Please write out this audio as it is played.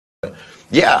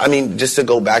Yeah, I mean, just to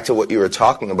go back to what you were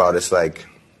talking about, it's like,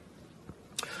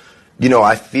 you know,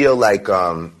 I feel like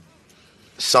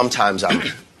sometimes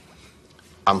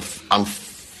I'm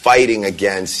fighting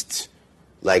against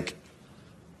like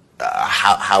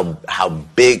how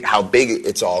big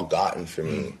it's all gotten for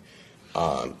me.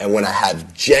 And when I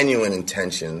have genuine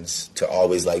intentions to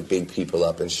always like big people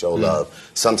up and show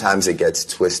love, sometimes it gets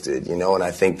twisted, you know? And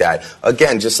I think that,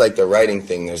 again, just like the writing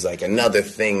thing, there's like another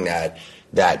thing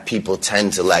that people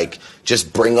tend to like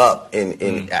just bring up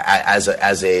as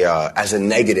a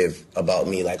negative about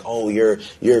me, like, oh, you're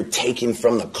taking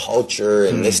from the culture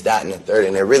and this, that, and the third.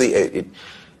 And it really,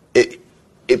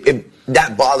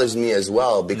 that bothers me as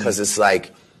well, because it's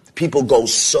like, people go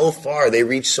so far, they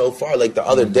reach so far. Like the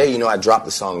other day, you know, I dropped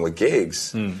the song with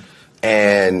Gigs,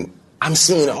 and I'm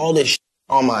seeing all this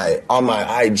on my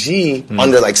IG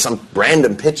under like some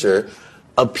random picture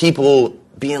of people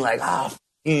being like,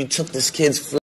 you took this kid's